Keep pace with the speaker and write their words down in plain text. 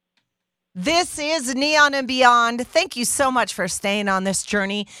This is Neon and Beyond. Thank you so much for staying on this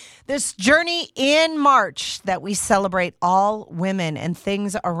journey. This journey in March that we celebrate all women and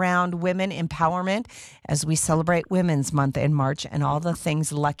things around women empowerment as we celebrate Women's Month in March and all the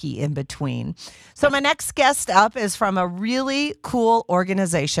things lucky in between. So my next guest up is from a really cool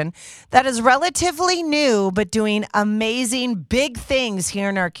organization that is relatively new but doing amazing big things here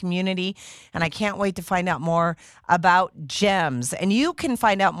in our community. And I can't wait to find out more about GEMS. And you can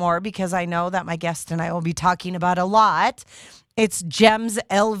find out more because I know that my guest and I will be talking about a lot. It's gemslv.org.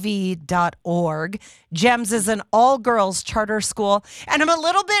 GEMS is an all-girls charter school. And I'm a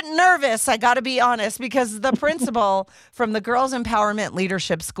little bit nervous, I got to be honest, because the principal from the Girls Empowerment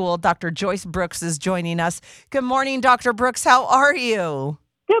Leadership School, Dr. Joyce Brooks, is joining us. Good morning, Dr. Brooks. How are you?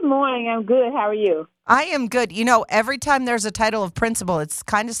 Good morning. I'm good. How are you? I am good. You know, every time there's a title of principal, it's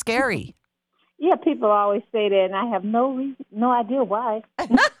kind of scary. Yeah, people always say that, and I have no idea why.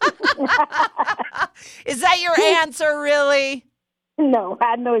 Is that your answer, really? No,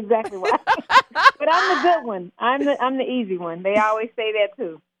 I know exactly why. But I'm the good one. I'm the easy one. They always say that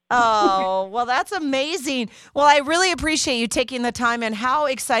too. Oh, well, that's amazing. Well, I really appreciate you taking the time, and how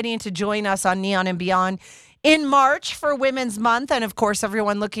exciting to join us on Neon and Beyond in March for Women's Month. And of course,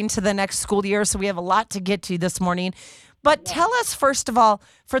 everyone looking to the next school year. So we have a lot to get to this morning. But tell us, first of all,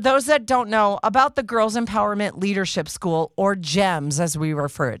 for those that don't know, about the Girls Empowerment Leadership School, or GEMS as we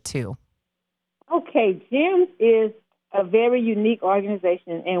refer it to. Okay, GEMS is a very unique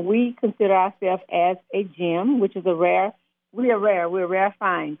organization, and we consider ourselves as a gem, which is we're rare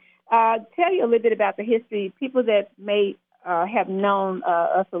find. Tell you a little bit about the history. People that may have known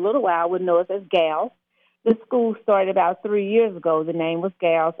us a little while would know us as GALS. The school started about 3 years ago. The name was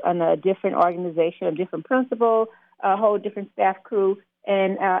GALS, on a different organization, a different principal, a whole different staff crew.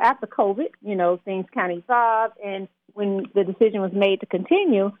 And after COVID, things kind of evolved. And when the decision was made to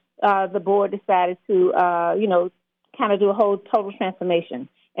continue, the board decided to, kind of do a whole total transformation.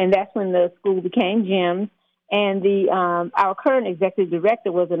 And that's when the school became GEMS. And our current executive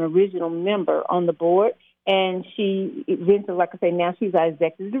director was an original member on the board. And she, Vincent, like I say, now she's our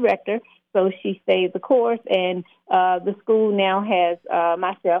executive director. So she stayed the course. And the school now has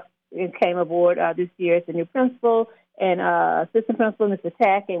myself, came aboard this year as the new principal, and assistant principal, Mr.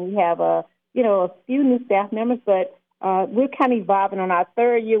 Tack, and we have a few new staff members, but we're kind of evolving on our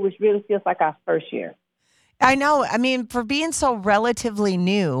third year, which really feels like our first year. I know. I mean, for being so relatively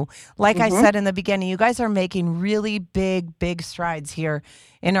new, like I said in the beginning, you guys are making really big strides here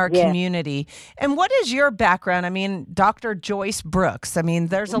in our community. And what is your background? I mean, Dr. Joyce Brooks, I mean,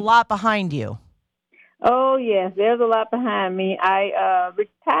 there's a lot behind you. Oh, yes, there's a lot behind me. I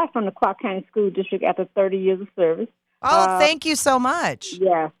retired from the Clark County School District after 30 years of service. Oh, thank you so much.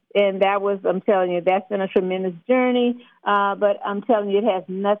 Yes, and that was, I'm telling you, that's been a tremendous journey. But I'm telling you, it's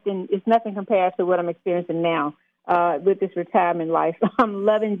nothing compared to what I'm experiencing now with this retirement life. I'm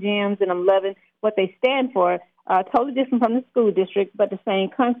loving GEMS, and I'm loving what they stand for. Totally different from the school district, but the same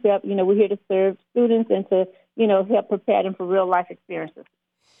concept. We're here to serve students and to, help prepare them for real life experiences.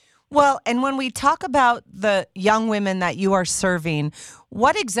 Well, and when we talk about the young women that you are serving,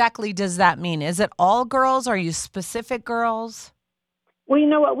 what exactly does that mean? Is it all girls? Are you specific girls? Well, you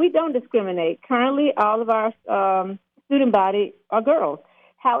know what? We don't discriminate. Currently, all of our student body are girls.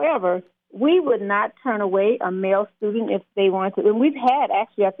 However, we would not turn away a male student if they wanted to. And we've had,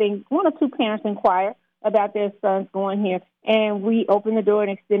 actually, I think, one or two parents inquire about their sons going here. And we opened the door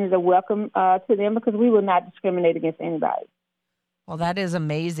and extended a welcome to them because we will not discriminate against anybody. Well, that is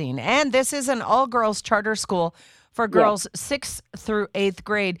amazing. And this is an all-girls charter school for girls 6th through 8th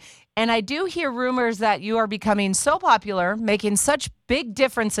grade. And I do hear rumors that you are becoming so popular, making such big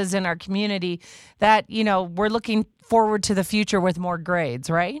differences in our community that, we're looking forward to the future with more grades,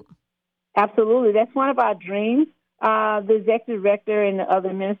 right? Absolutely. That's one of our dreams. The executive director and the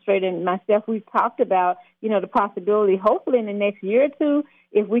other administrator and myself, we've talked about, the possibility, hopefully in the next year or two,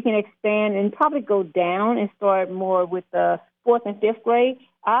 if we can expand and probably go down and start more with the 4th and 5th grade.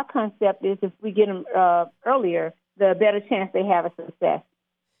 Our concept is if we get them earlier, the better chance they have of success.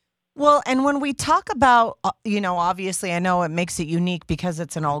 Well, and when we talk about, obviously I know it makes it unique because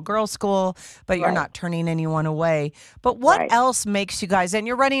it's an all-girls school, but you're not turning anyone away. But what else makes you guys, and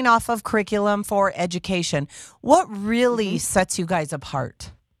you're running off of curriculum for education, what really sets you guys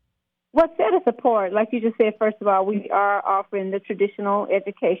apart? What set us apart, like you just said, first of all, we are offering the traditional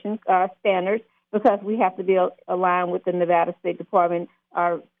education standards because we have to be aligned with the Nevada State Department,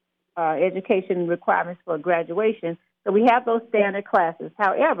 our education requirements for graduation. So we have those standard classes.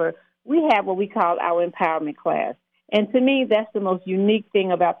 However, we have what we call our empowerment class. And to me, that's the most unique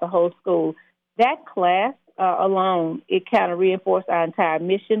thing about the whole school. That class alone, it kind of reinforced our entire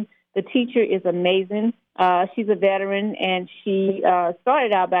mission, The teacher is amazing. She's a veteran, and she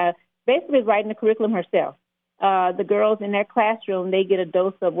started out by basically writing the curriculum herself. The girls in that classroom, they get a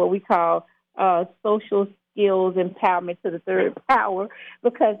dose of what we call social skills empowerment to the third power,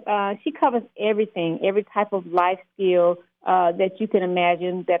 because she covers everything, every type of life skill that you can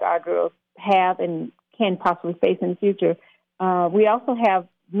imagine that our girls have and can possibly face in the future. We also have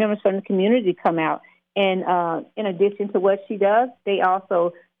members from the community come out, and in addition to what she does, they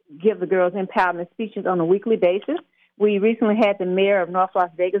also give the girls empowerment speeches on a weekly basis. We recently had the mayor of North Las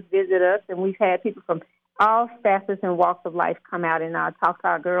Vegas visit us, and we've had people from all facets and walks of life come out and talk to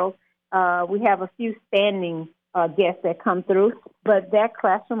our girls. We have a few standing guests that come through, but that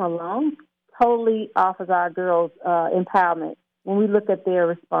classroom alone totally offers our girls empowerment. When we look at their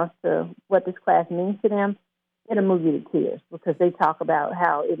response to what this class means to them, it'll move you to tears, because they talk about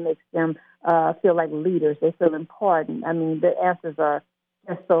how it makes them feel like leaders. They feel important. I mean, the answers are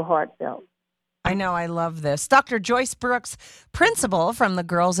just so heartfelt. I know, I love this. Dr. Joyce Brooks, principal from the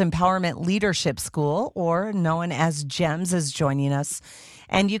Girls Empowerment Leadership School, or known as GEMS, is joining us.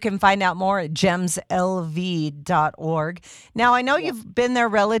 And you can find out more at gemslv.org. Now, I know you've been there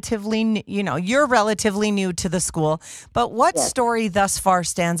relatively, you're relatively new to the school, but what story thus far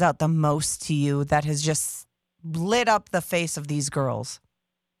stands out the most to you that has just lit up the face of these girls?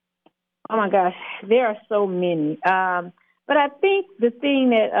 Oh, my gosh, there are so many. But I think the thing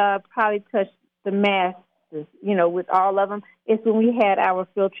that probably touched the masses, with all of them, is when we had our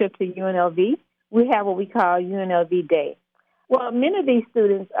field trip to UNLV. We have what we call UNLV Day. Well, many of these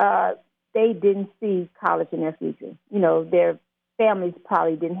students, they didn't see college in their future. Their families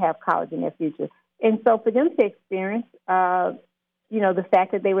probably didn't have college in their future. And so for them to experience, the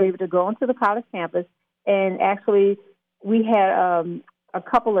fact that they were able to go onto the college campus, and actually we had a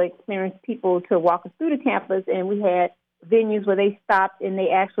couple of experienced people to walk us through the campus, and we had venues where they stopped and they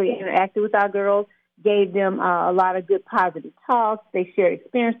actually interacted with our girls, gave them a lot of good positive talks. They shared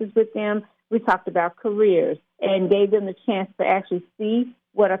experiences with them. We talked about careers and gave them the chance to actually see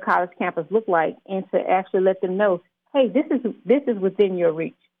what a college campus looked like, and to actually let them know, hey, this is within your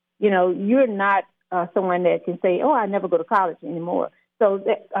reach. You're not someone that can say, oh, I never go to college anymore. So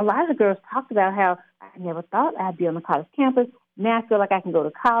a lot of the girls talked about how I never thought I'd be on the college campus. Now I feel like I can go to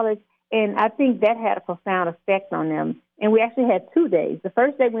college. And I think that had a profound effect on them. And we actually had 2 days. The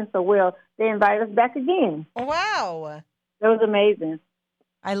first day went so well, they invited us back again. Wow. That was amazing.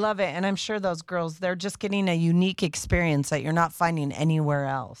 I love it. And I'm sure those girls, they're just getting a unique experience that you're not finding anywhere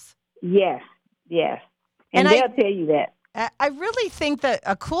else. Yes. And they'll tell you that. I really think that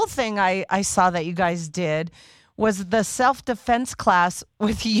a cool thing I saw that you guys did was the self-defense class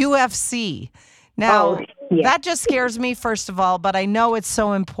with UFC. Now, that just scares me, first of all, but I know it's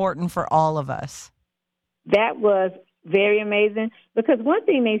so important for all of us. That was very amazing, because one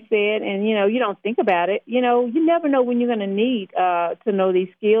thing they said, and, you don't think about it, you never know when you're going to need to know these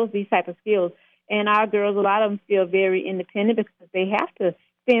type of skills. And our girls, a lot of them feel very independent because they have to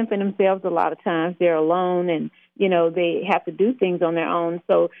fend for themselves a lot of times. They're alone, and, they have to do things on their own.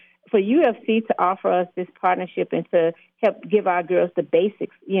 So for UFC to offer us this partnership and to help give our girls the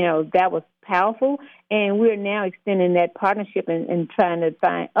basics, that was powerful. And we're now extending that partnership and trying to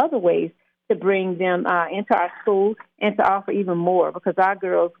find other ways to bring them into our school and to offer even more, because our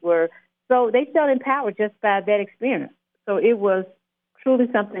girls they felt empowered just by that experience. So it was truly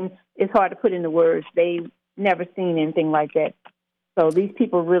something it's hard to put into words. They've never seen anything like that. So these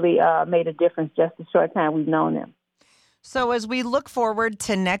people really made a difference just the short time we've known them. So as we look forward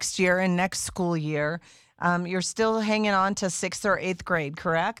to next year and next school year, you're still hanging on to 6th or 8th grade,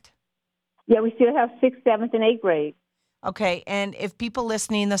 correct? Yeah, we still have 6th, 7th, and 8th grade. Okay, and if people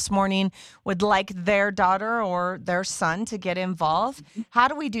listening this morning would like their daughter or their son to get involved, how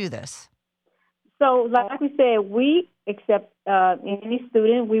do we do this? So, like we said, we accept any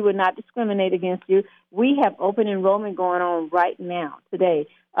student. We would not discriminate against you. We have open enrollment going on right now, today.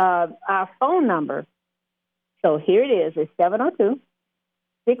 Our phone number, so here it is, it's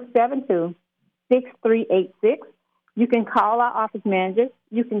 702-672-6386. You can call our office manager.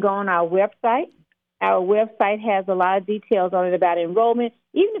 You can go on our website. Our website has a lot of details on it about enrollment.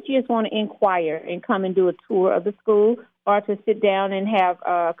 Even if you just want to inquire and come and do a tour of the school, or to sit down and have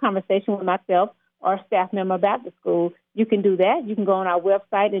a conversation with myself or a staff member about the school, you can do that. You can go on our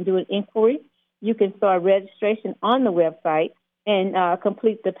website and do an inquiry. You can start registration on the website and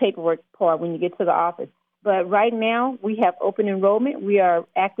complete the paperwork part when you get to the office. But right now, we have open enrollment. We are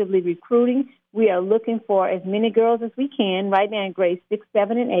actively recruiting. We are looking for as many girls as we can right now in grades 6,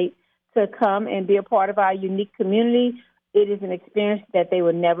 7, and 8 to come and be a part of our unique community. It is an experience that they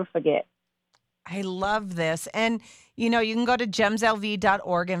will never forget. I love this. And, You can go to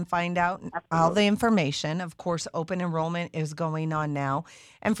gemslv.org and find out all the information. Of course, open enrollment is going on now.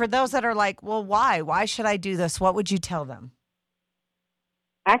 And for those that are like, well, why? Why should I do this? What would you tell them?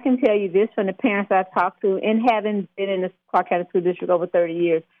 I can tell you this from the parents I've talked to, and having been in the Clark County School District over 30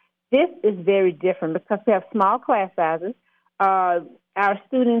 years, this is very different because we have small class sizes. Our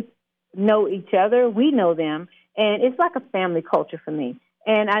students know each other. We know them. And it's like a family culture for me.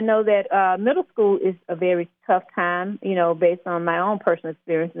 And I know that middle school is a very tough time, based on my own personal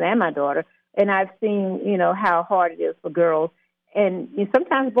experiences and my daughter. And I've seen, how hard it is for girls and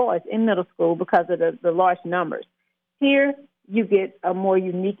sometimes boys in middle school because of the large numbers. Here, you get a more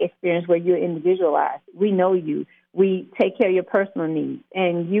unique experience where you're individualized. We know you. We take care of your personal needs,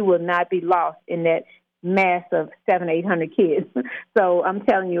 and you will not be lost in that mass of 700, 800 kids. So I'm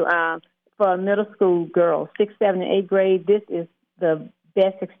telling you, for middle school girls, 6th, 7th, and 8th grade, this is the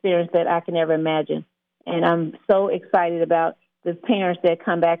best experience that I can ever imagine. And I'm so excited about the parents that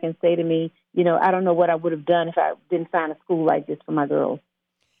come back and say to me, I don't know what I would have done if I didn't find a school like this for my girls.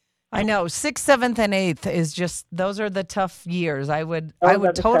 I know 6th, 7th, and 8th is just, those are the tough years. I would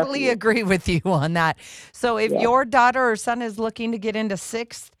totally agree with you on that. So if your daughter or son is looking to get into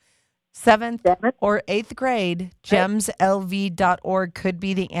 6th, 7th, or 8th grade, gemslv.org could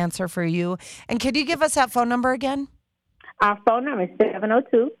be the answer for you. And could you give us that phone number again? Our phone number is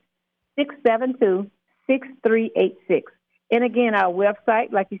 702-672-6386. And again, our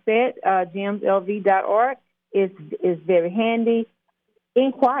website, like you said, gemslv.org is very handy.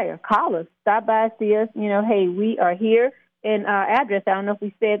 Inquire, call us, stop by, see us. Hey, we are here. And our address, I don't know if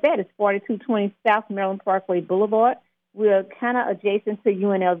we said that, is 4220 South Maryland Parkway Boulevard. We're kind of adjacent to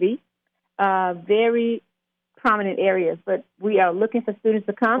UNLV, very prominent areas. But we are looking for students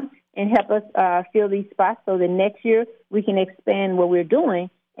to come and help us fill these spots so that next year we can expand what we're doing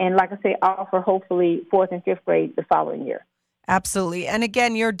and, like I say, offer hopefully 4th and 5th grade the following year. Absolutely. And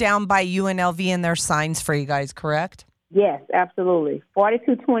again, you're down by UNLV and there's signs for you guys, correct? Yes, absolutely.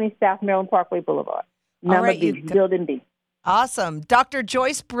 4220 South Maryland Parkway Boulevard. Number B, Building B. Awesome. Dr.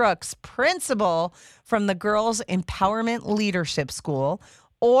 Joyce Brooks, principal from the Girls Empowerment Leadership School,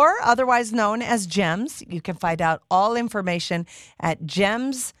 or otherwise known as GEMS. You can find out all information at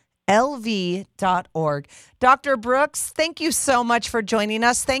gemslv.org. Dr. Brooks, thank you so much for joining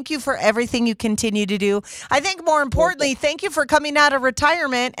us. Thank you for everything you continue to do. I think more importantly, thank you for coming out of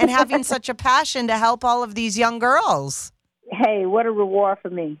retirement and having such a passion to help all of these young girls. Hey, what a reward for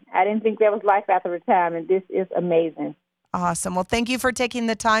me. I didn't think there was life after retirement. This is amazing. Awesome. Well, thank you for taking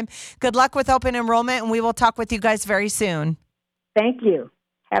the time. Good luck with open enrollment, and we will talk with you guys very soon. Thank you.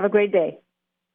 Have a great day.